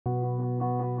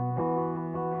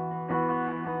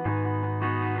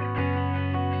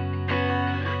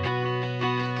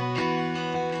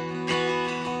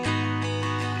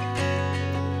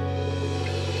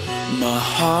My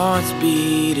heart's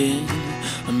beating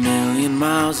a million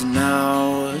miles an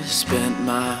hour. Spent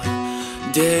my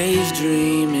days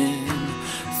dreaming,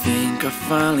 think I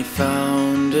finally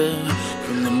found her.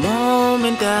 From the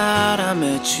moment that I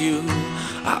met you,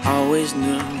 I always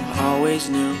knew,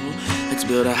 let's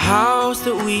build a house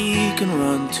that we can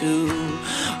run to.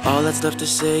 All that's left to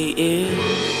say is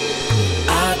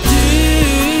I do.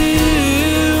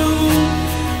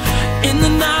 In the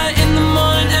night, in the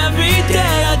morning, every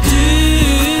day I do.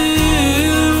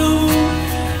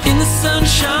 In the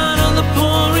sunshine, on the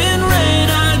pouring rain,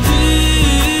 I do.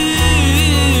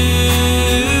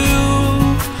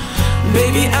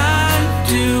 Baby, I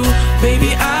do.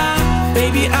 Baby, I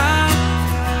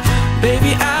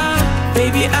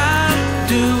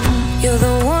do. You're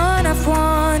the one I've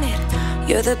wanted.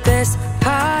 You're the best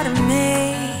part of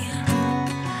me.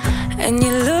 And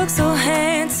you look so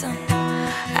handsome,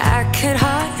 I could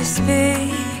hardly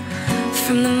speak.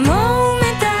 From the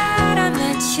moment that I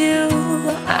met you,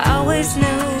 I always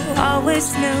knew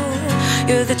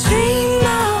you're the dream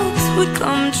my hopes would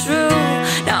come true.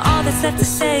 Now all that's left to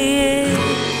say is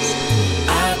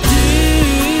I do.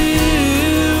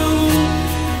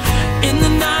 In the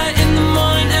night, in the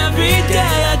morning, every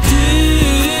day I do.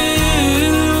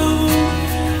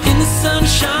 In the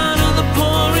sunshine, on the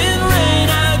pouring rain,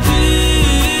 I do.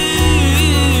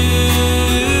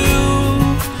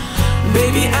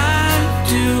 Baby, I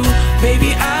do.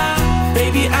 Baby, I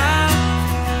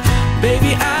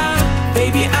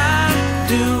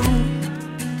do.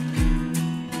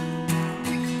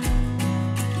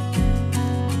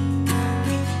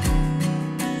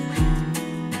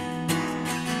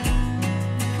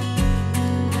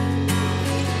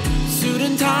 Suit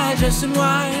and tie, dressed in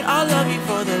white, I'll love you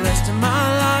for the rest of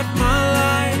my life, my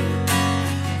life.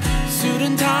 Suit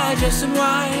and tie, dressed in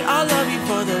white, I'll love you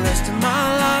for the rest of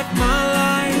my life, my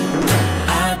life.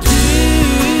 I do.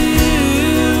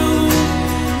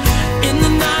 In the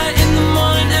night, in the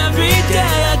morning, every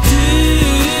day I do.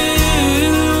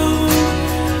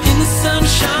 In the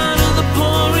sunshine, on the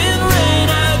pouring rain,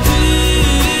 I do.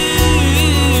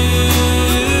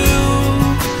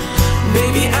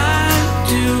 Baby, I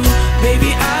do.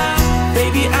 Baby, I do.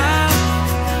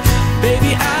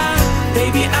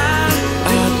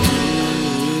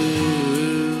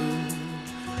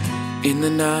 In the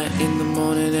night, in the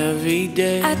morning, every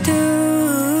day I do.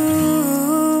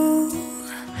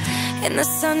 In the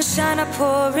sunshine, a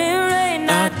pouring rain,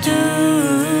 I do.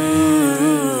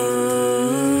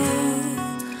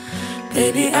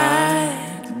 Baby, I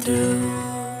do.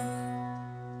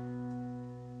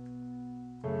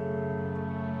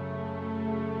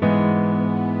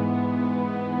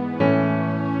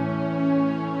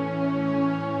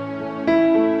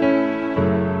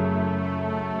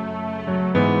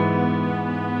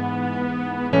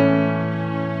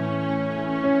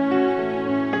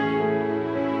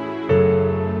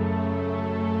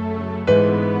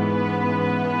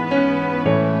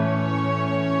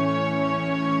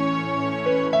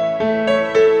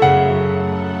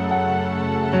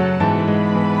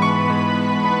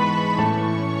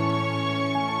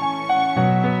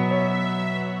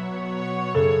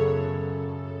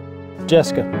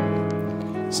 Jessica,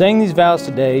 saying these vows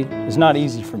today is not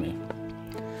easy for me.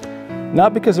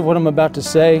 Not because of what I'm about to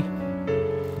say,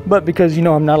 but because you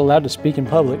know I'm not allowed to speak in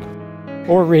public,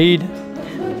 or read,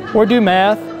 or do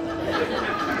math,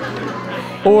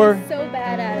 or so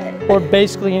bad at it. Or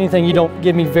basically anything you don't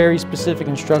give me very specific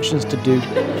instructions to do.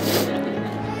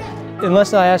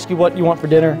 Unless I ask you what you want for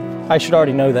dinner, I should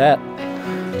already know that.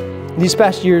 These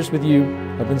past years with you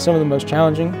have been some of the most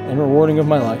challenging and rewarding of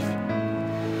my life.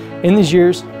 In these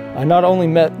years, I not only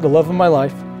met the love of my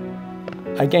life,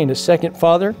 I gained a second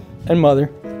father and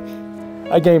mother.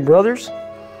 I gained brothers,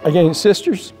 I gained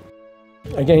sisters,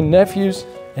 I gained nephews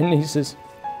and nieces.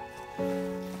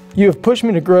 You have pushed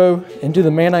me to grow into the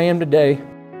man I am today.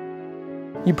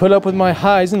 You put up with my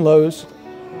highs and lows,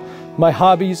 my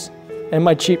hobbies and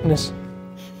my cheapness.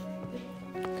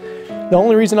 The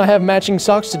only reason I have matching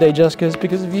socks today, Jessica, is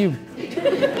because of you.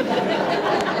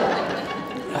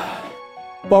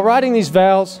 While writing these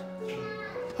vows,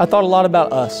 I thought a lot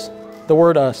about us, the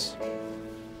word us.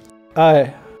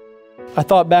 I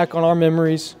thought back on our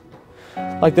memories,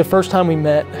 like the first time we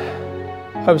met.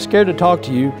 I was scared to talk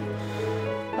to you.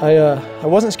 I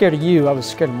wasn't scared of you, I was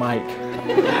scared of Mike.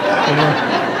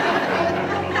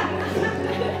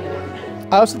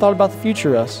 I also thought about the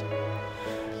future us,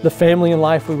 the family and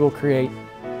life we will create.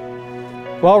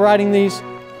 While writing these,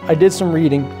 I did some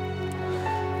reading.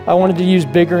 I wanted to use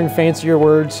bigger and fancier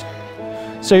words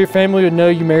so your family would know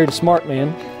you married a smart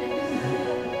man.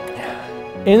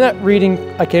 In that reading,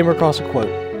 I came across a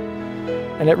quote,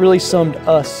 and it really summed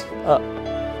us up.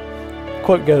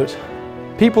 Quote goes,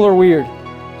 "People are weird.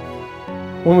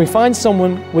 When we find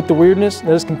someone with the weirdness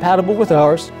that is compatible with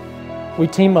ours, we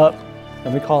team up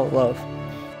and we call it love."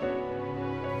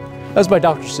 That's by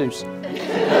Dr. Seuss.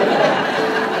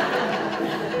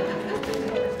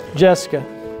 Jessica,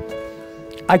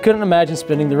 I couldn't imagine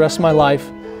spending the rest of my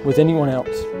life with anyone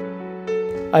else.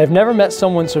 I have never met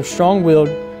someone so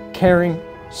strong-willed, caring,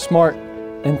 smart,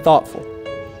 and thoughtful.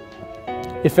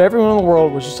 If everyone in the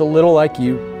world was just a little like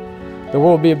you, the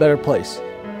world would be a better place.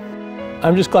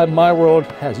 I'm just glad my world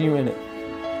has you in it.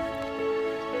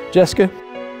 Jessica,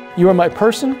 you are my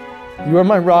person, you are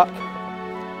my rock,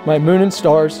 my moon and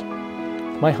stars,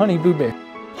 my honey boo bear,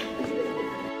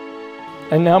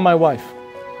 and now my wife.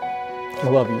 I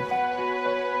love you.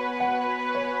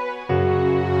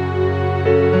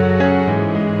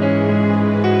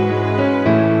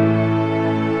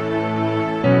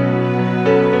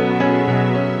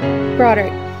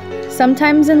 Broderick,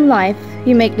 sometimes in life,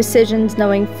 you make decisions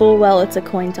knowing full well it's a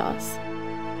coin toss.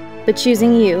 But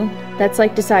choosing you, that's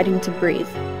like deciding to breathe.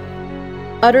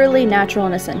 Utterly natural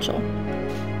and essential.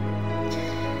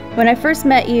 When I first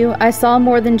met you, I saw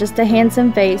more than just a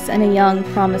handsome face and a young,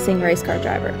 promising race car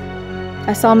driver.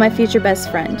 I saw my future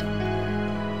best friend.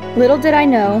 Little did I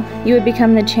know, you would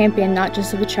become the champion not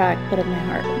just of the track, but of my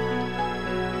heart.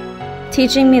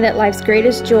 Teaching me that life's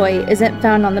greatest joy isn't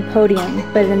found on the podium,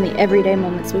 but in the everyday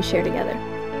moments we share together.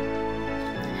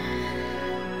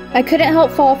 I couldn't help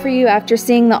fall for you after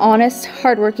seeing the honest,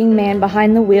 hardworking man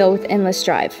behind the wheel with endless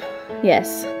drive.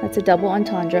 Yes, that's a double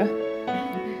entendre.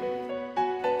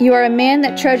 You are a man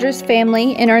that treasures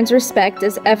family and earns respect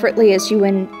as effortlessly as you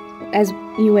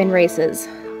win races.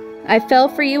 I fell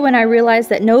for you when I realized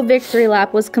that no victory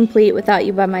lap was complete without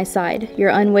you by my side, your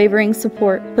unwavering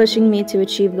support pushing me to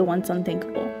achieve the once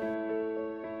unthinkable.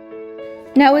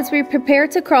 Now as we prepare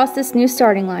to cross this new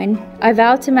starting line, I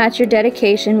vow to match your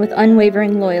dedication with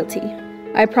unwavering loyalty.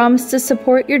 I promise to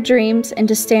support your dreams and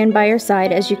to stand by your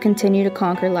side as you continue to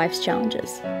conquer life's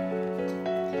challenges.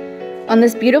 On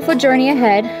this beautiful journey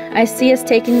ahead, I see us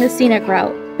taking the scenic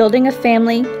route, building a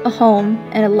family, a home,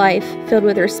 and a life filled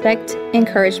with respect,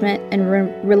 encouragement, and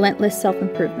relentless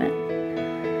self-improvement.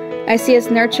 I see us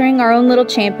nurturing our own little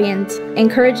champions,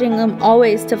 encouraging them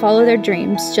always to follow their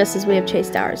dreams just as we have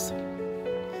chased ours.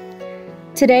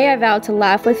 Today I vow to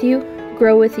laugh with you,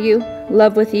 grow with you,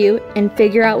 love with you, and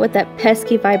figure out what that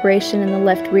pesky vibration in the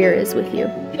left rear is with you.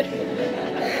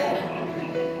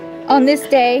 On this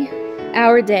day,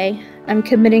 our day, I'm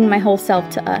committing my whole self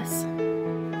to us.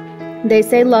 They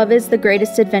say love is the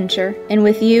greatest adventure, and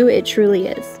with you, it truly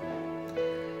is.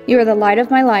 You are the light of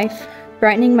my life,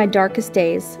 brightening my darkest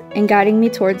days, and guiding me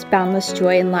towards boundless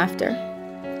joy and laughter.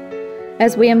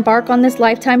 As we embark on this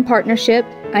lifetime partnership,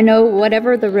 I know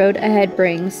whatever the road ahead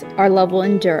brings, our love will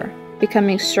endure,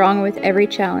 becoming stronger with every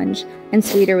challenge and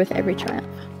sweeter with every triumph.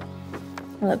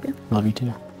 I love you. Love you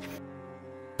too.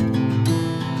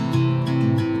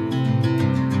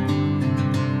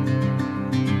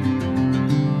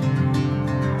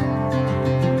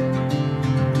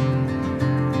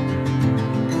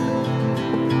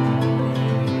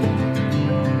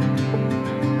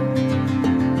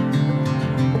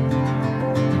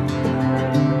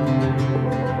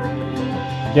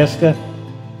 Jessica,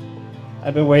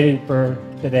 I've been waiting for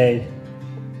today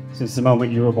since the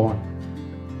moment you were born.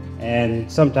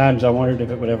 And sometimes I wondered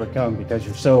if it would ever come because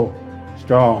you're so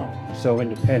strong, you're so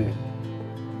independent.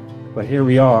 But here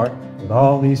we are with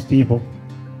all these people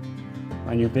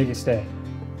on your biggest day.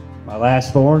 My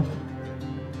last born,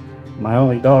 my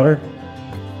only daughter,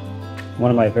 one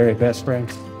of my very best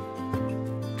friends.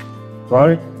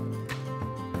 Broderick,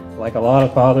 like a lot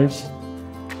of fathers,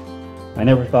 I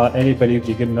never thought anybody would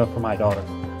be good enough for my daughter.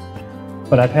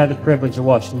 But I've had the privilege of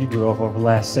watching you grow up over the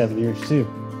last 7 years too.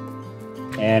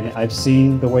 And I've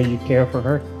seen the way you care for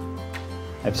her.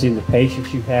 I've seen the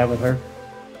patience you have with her.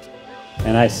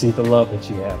 And I see the love that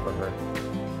you have for her.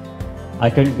 I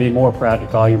couldn't be more proud to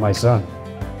call you my son.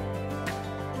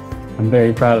 I'm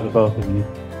very proud of the both of you.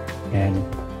 And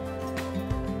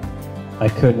I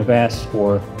couldn't have asked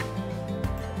for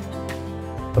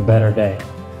a better day.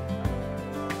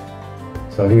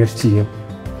 So here's to you.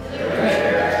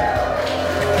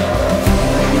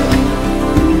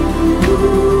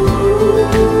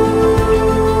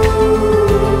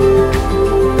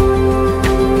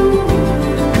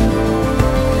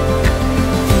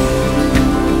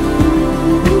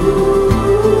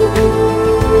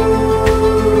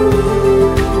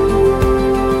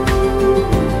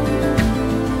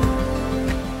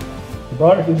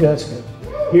 Broderick and Jessica,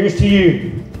 here's to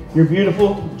you, your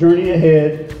beautiful journey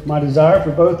ahead. My desire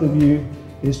for both of you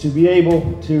is to be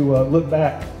able to look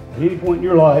back at any point in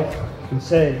your life and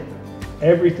say,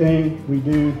 everything we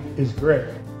do is great.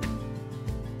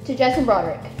 To Jess and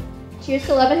Broderick, cheers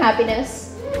to love and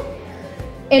happiness.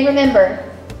 And remember,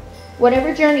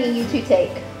 whatever journey you two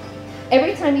take,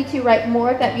 every time you two write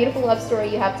more of that beautiful love story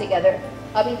you have together,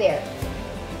 I'll be there,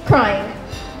 crying,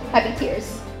 happy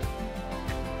tears.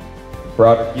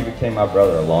 Broderick, you became my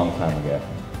brother a long time ago.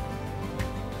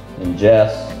 And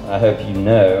Jess, I hope you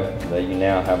know that you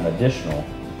now have an additional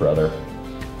brother,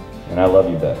 and I love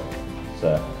you both.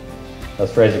 So,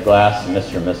 let's raise a glass to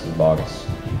Mr. and Mrs. Bogus.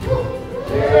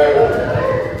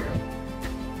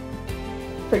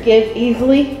 Forgive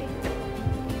easily,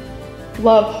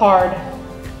 love hard,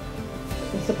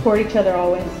 and support each other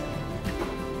always.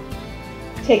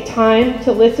 Take time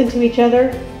to listen to each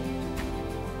other.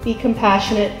 Be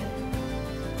compassionate.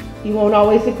 You won't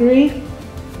always agree,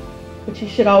 but you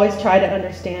should always try to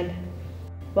understand.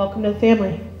 Welcome to the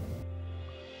family.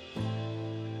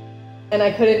 And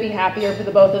I couldn't be happier for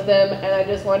the both of them, and I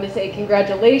just wanted to say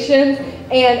congratulations,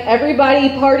 and everybody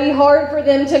party hard for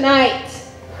them tonight.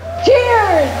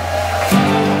 Cheers!